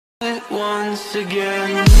once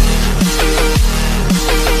again.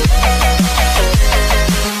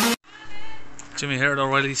 Jimmy here at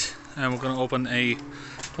O'Reilly's, and we're going to open a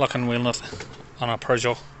lock and wheel nut on a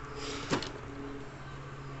Peugeot.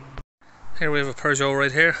 Here we have a Peugeot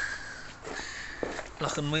right here,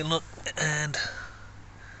 lock and wheel nut, and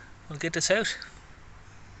we'll get this out.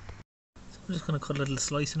 So I'm just going to cut a little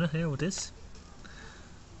slice in it here with this.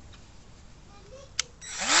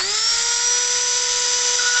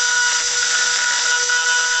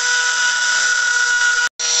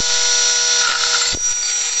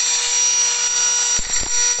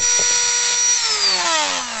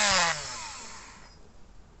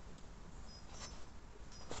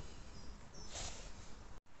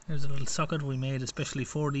 Here's a little socket we made especially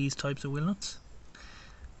for these types of wheel nuts.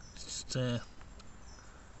 Just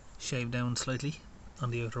shaved down slightly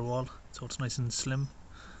on the outer wall so it's nice and slim.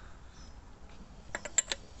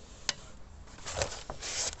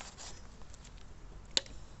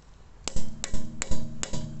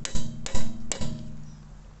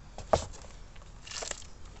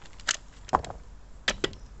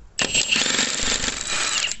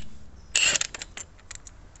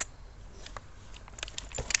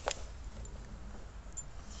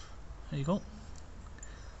 There you go.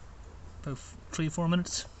 About 3-4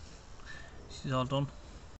 minutes. She's all done.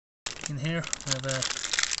 In here we have a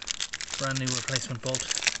brand new replacement bolt.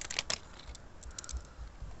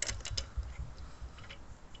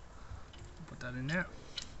 Put that in there.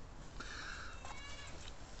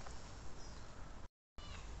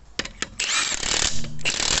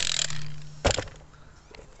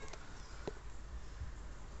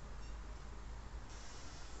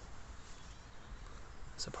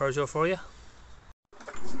 It's a Peugeot for you.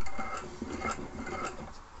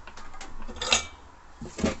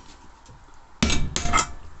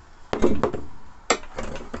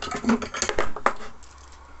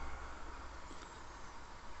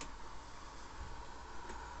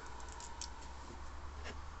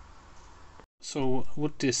 So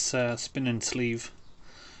with this spinning sleeve,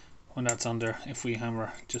 when that's on there, if we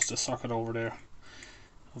hammer just a socket over there,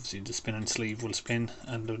 obviously the spinning sleeve will spin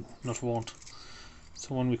and the nut won't.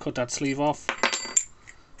 So when we cut that sleeve off,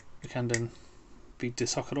 we can then beat the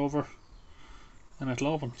socket over and it'll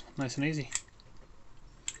open nice and easy.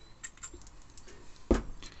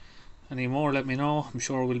 Any more, let me know. I'm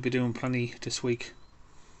sure we'll be doing plenty this week.